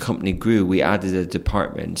time as the company grew, we added a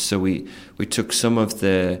department. So we took some of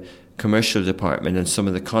the commercial department and some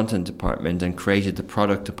of the content department and created the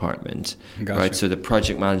product department. Gotcha. Right? So the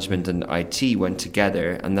project management and IT went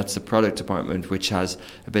together, and that's the product department, which has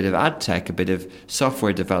a bit of ad tech, a bit of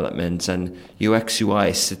software development and UX,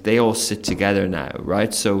 UI. They all sit together now,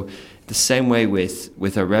 right? So the same way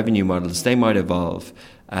with our revenue models, they might evolve.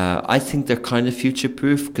 I think they're kind of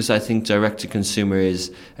future-proof, because I think direct-to-consumer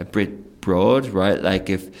is a bit broad, right? Like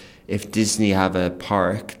if Disney have a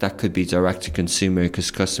park, that could be direct-to-consumer because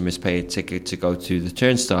customers pay a ticket to go to the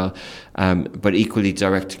turnstile. But equally,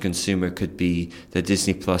 direct-to-consumer could be the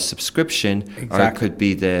Disney Plus subscription, exactly. Or it could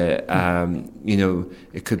be the, you know,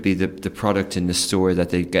 it could be the product in the store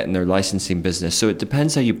that they get in their licensing business. So it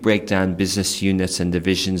depends how you break down business units and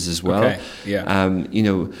divisions as well. Okay. Yeah. You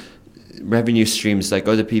know, revenue streams, like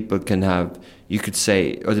other people can have, you could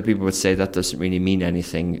say, other people would say that doesn't really mean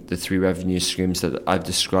anything. The three revenue streams that I've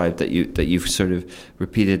described, that you've sort of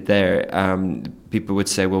repeated there, people would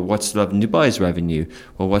say, well, what's Lovin Dubai's revenue?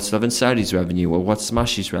 Well, what's Lovin Saudi's revenue? Well, what's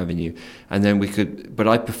Smashy's revenue? And then we could, but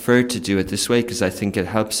I prefer to do it this way because I think it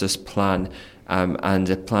helps us plan, and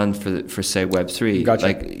a plan for say Web3. Gotcha.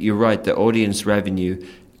 Like you're right, the audience revenue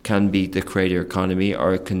can be the creator economy,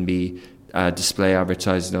 or it can be display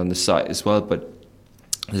advertising on the site as well, but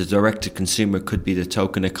the direct-to-consumer could be the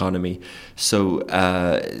token economy. So,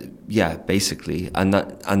 yeah, basically, and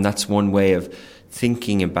that's one way of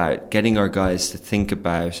thinking about, getting our guys to think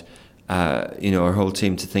about, you know, our whole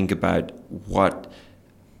team to think about what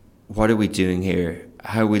are we doing here?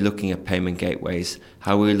 How are we looking at payment gateways?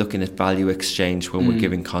 How are we looking at value exchange when we're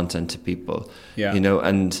giving content to people? Yeah. You know,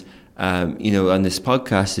 and you know, on this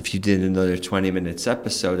podcast, if you did another 20 minutes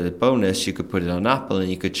episode as a bonus, you could put it on Apple and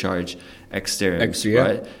you could charge X dirhams, yeah.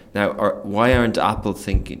 Right? Now, why aren't Apple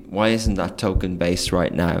thinking, why isn't that token based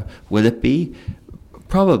right now? Will it be?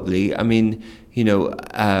 Probably. I mean, you know,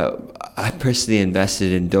 I personally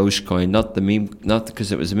invested in Dogecoin, not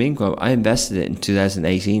because it was a meme coin. I invested it in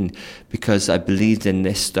 2018 because I believed in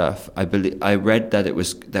this stuff. I read that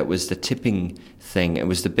that was the tipping thing. It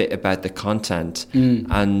was the bit about the content.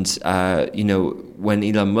 And you know, when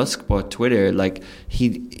Elon Musk bought Twitter, like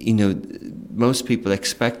you know, most people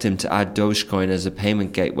expect him to add Dogecoin as a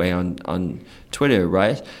payment gateway on Twitter,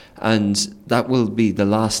 right? And that will be the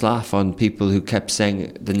last laugh on people who kept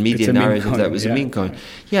saying the media narrative that was a meme coin.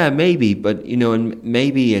 Yeah, maybe, but you know, and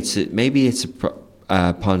maybe it's a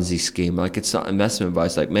Ponzi scheme. Like, it's not investment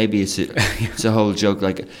advice. Like, maybe it's a whole joke.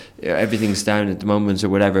 Like, everything's down at the moment or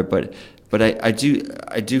whatever. But I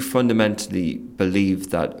do fundamentally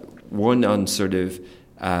believe that, one, on sort of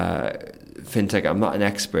fintech, I'm not an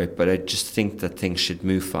expert, but I just think that things should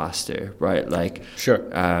move faster, right? Like, sure,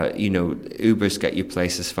 you know, Ubers get you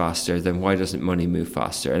places faster, then why doesn't money move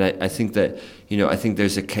faster? And I think that, you know, I think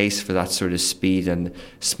there's a case for that sort of speed, and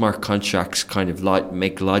smart contracts kind of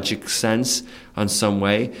make logic sense on some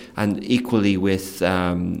way, and equally with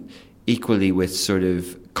sort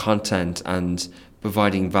of content and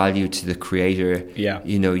providing value to the creator. Yeah.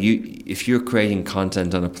 You know, if you're creating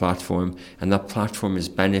content on a platform and that platform is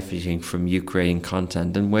benefiting from you creating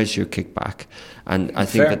content, then where's your kickback? And I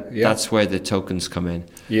think that's where the tokens come in.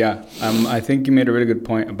 Yeah. I think you made a really good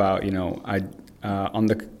point about, on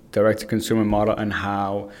the direct-to-consumer model and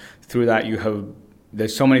how through that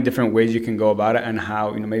there's so many different ways you can go about it, and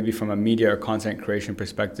how, maybe from a media or content creation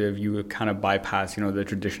perspective, you would kind of bypass, the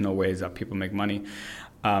traditional ways that people make money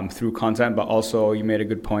through content. But also you made a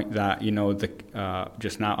good point that,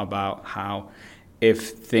 just now about how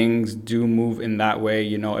if things do move in that way,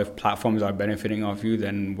 if platforms are benefiting off you,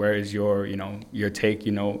 then where is your take?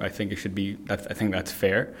 I think it should be, I think that's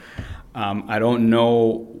fair. I don't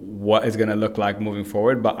know what it's going to look like moving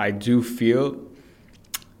forward, but I do feel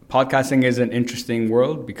podcasting is an interesting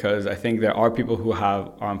world, because I think there are people who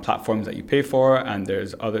are on platforms that you pay for, and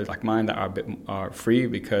there's others like mine that are free,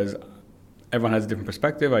 because everyone has a different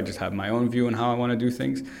perspective. I just have my own view on how I want to do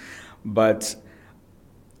things. But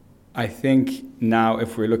I think now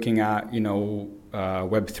if we're looking at,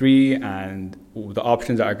 Web3 and the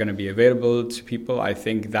options that are going to be available to people, I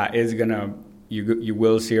think that is going to, you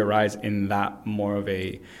will see a rise in that more of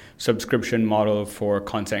a subscription model for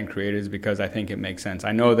content creators, because I think it makes sense.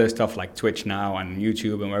 I know there's stuff like Twitch now and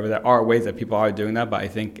YouTube and wherever, there are ways that people are doing that, but I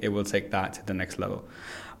think it will take that to the next level.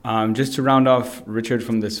 Just to round off, Richard,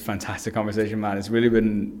 from this fantastic conversation, man, it's really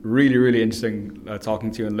been really, really interesting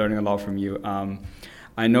talking to you and learning a lot from you.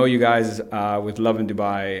 I know you guys with Lovin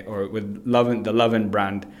Dubai, or with the Lovin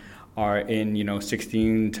brand, are in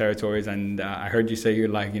 16 territories, and I heard you say you're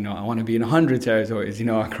like, I want to be in 100 territories,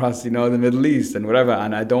 across the Middle East and whatever,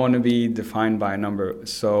 and I don't want to be defined by a number.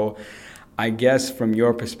 So I guess from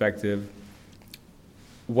your perspective,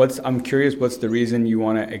 I'm curious, what's the reason you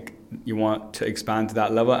want to expand to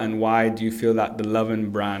that level, and why do you feel that the Lovin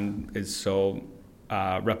brand is so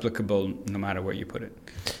replicable no matter where you put it?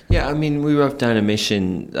 Yeah, I mean, we wrote down a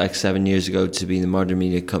mission like 7 years ago to be the modern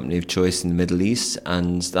media company of choice in the Middle East,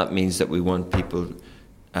 and that means that we want people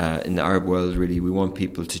in the Arab world, really, we want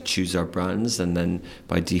people to choose our brands, and then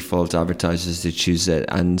by default advertisers to choose it.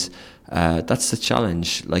 And that's the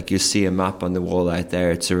challenge. Like, you see a map on the wall out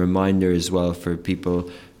there. It's a reminder as well for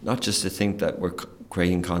people not just to think that we're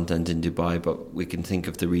creating content in Dubai, but we can think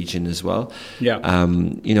of the region as well. Yeah.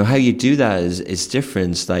 How you do that is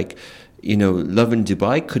different. Like, Lovin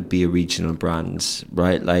Dubai could be a regional brand,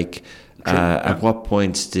 right? Like, at what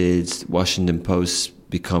point did Washington Post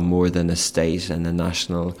become more than a state and a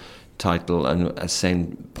national title, and a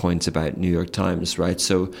same point about New York Times, right?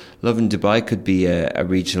 So Lovin Dubai could be a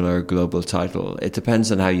regional or a global title. It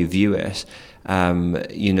depends on how you view it. I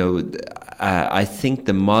think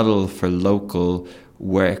the model for local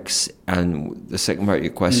works, and the second part of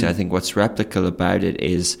your question, I think what's replicable about it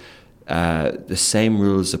is the same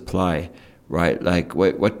rules apply, right? Like,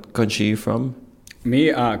 what country are you from? Me,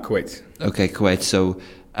 Kuwait. Okay, Kuwait. So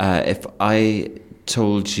if I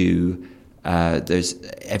told you there's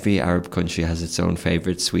every Arab country has its own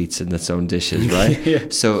favorite sweets and its own dishes, right? Yeah,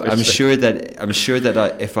 so I'm sure that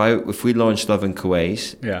if we launched Lovin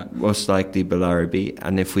Kuwait, most likely Bilarabi,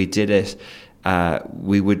 and if we did it,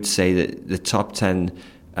 we would say that the top 10.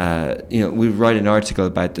 We write an article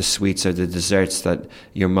about the sweets or the desserts that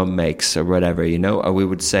your mum makes or whatever, or we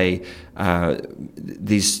would say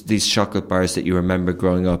these chocolate bars that you remember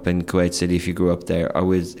growing up in Kuwait City if you grew up there. Or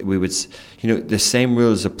we would, the same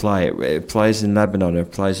rules apply. It applies in Lebanon, it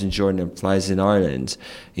applies in Jordan, it applies in Ireland.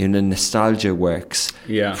 Nostalgia works.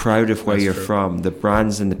 Yeah, proud of where you're true. from, the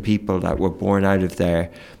brands and the people that were born out of there.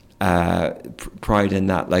 Pride in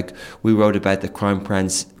that. Like, we wrote about the Crown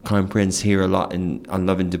Prince here a lot on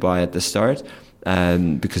Lovin Dubai at the start,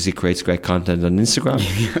 because he creates great content on Instagram.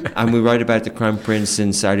 And we write about the Crown Prince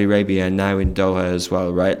in Saudi Arabia and now in Doha as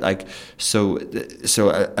well, right? Like, so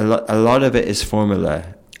a lot of it is formula,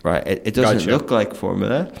 right? It doesn't look like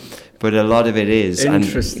formula, but a lot of it is.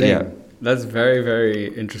 Interesting. And, that's very,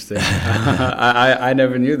 very interesting. I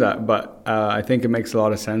never knew that, but I think it makes a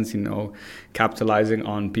lot of sense, capitalizing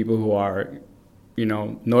on people who are,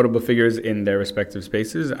 notable figures in their respective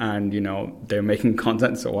spaces, and, they're making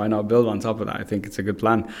content, so why not build on top of that? I think it's a good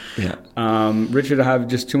plan. Yeah. Richard, I have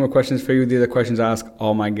just 2 more questions for you. These are questions I ask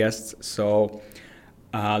all my guests. So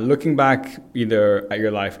looking back either at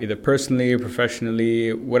your life, either personally or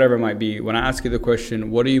professionally, whatever it might be, when I ask you the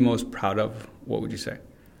question, what are you most proud of? What would you say?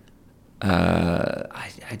 I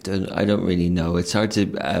don't really know. It's hard to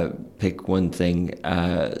pick one thing.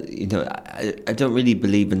 I don't really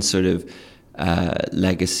believe in sort of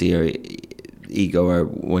legacy or ego or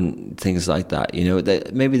things like that.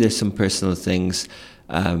 That maybe there's some personal things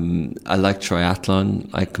I like triathlon.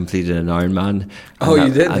 I completed an Ironman.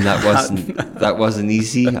 You did? And that wasn't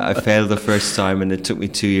easy. I failed the first time, and it took me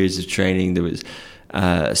 2 years of training.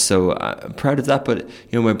 So I'm proud of that. But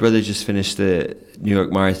my brother just finished the New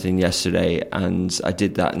York Marathon yesterday, and I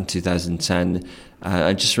did that in 2010.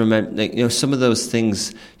 I just remember, some of those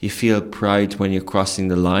things you feel pride when you're crossing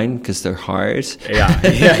the line because they're hard.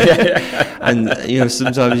 Yeah. And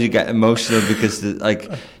sometimes you get emotional because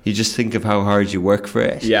you just think of how hard you work for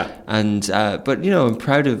it. Yeah. And but I'm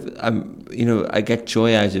proud of. I get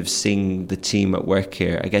joy out of seeing the team at work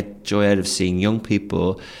here. I get joy out of seeing young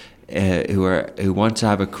people who want to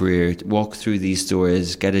have a career, walk through these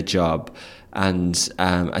doors, get a job, and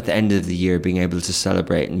at the end of the year being able to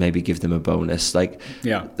celebrate and maybe give them a bonus.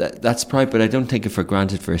 That's pride, but I don't take it for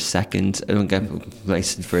granted for a second. I don't get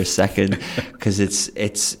complacent for a second because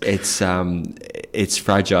it's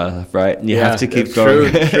fragile, right? And you have to keep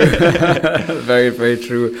going. True. Very, very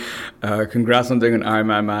true. Congrats on doing an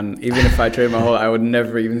Ironman, man. Even if I trained my whole, I would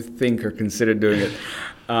never even think or consider doing it.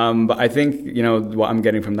 But I think, what I'm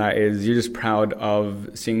getting from that is you're just proud of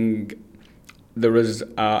seeing the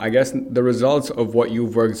results of what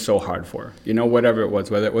you've worked so hard for, whatever it was,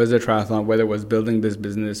 whether it was a triathlon, whether it was building this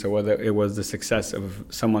business, or whether it was the success of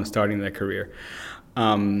someone starting their career.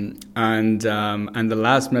 And the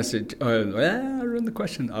last message, I ruined the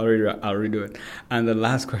question. I'll redo it. And the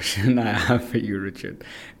last question I have for you, Richard,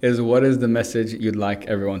 is what is the message you'd like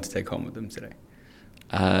everyone to take home with them today?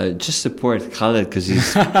 Just support Khaled because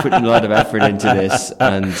he's putting a lot of effort into this,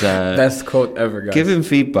 and best quote ever, guys. Give him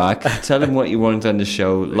feedback, tell him what you want on the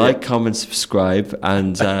show, like, comment, subscribe,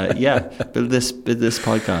 and build this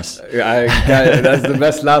podcast. That's the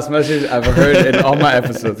best last message I've heard in all my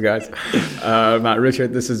episodes, guys. Matt,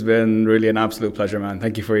 Richard, this has been really an absolute pleasure, man.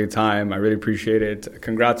 Thank you for your time. I really appreciate it.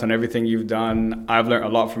 Congrats on everything you've done. I've learned a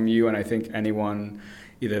lot from you, and I think anyone,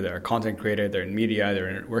 either they're a content creator, they're in media,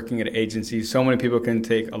 they're working at agencies. So many people can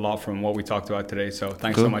take a lot from what we talked about today. So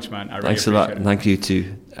thanks so much, man. I really appreciate it. Thanks a lot. Thank you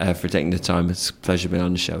too for taking the time. It's a pleasure being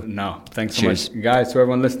on the show. No, thanks so much. Guys, to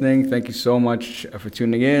everyone listening, thank you so much for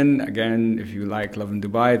tuning in. Again, if you like Love in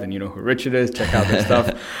Dubai, then you know who Richard is. Check out their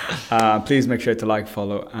stuff. Please make sure to like,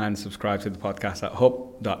 follow, and subscribe to the podcast at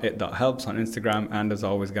hope.it.helps on Instagram. And as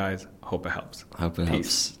always, guys, hope it helps. Hope it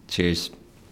helps. Cheers.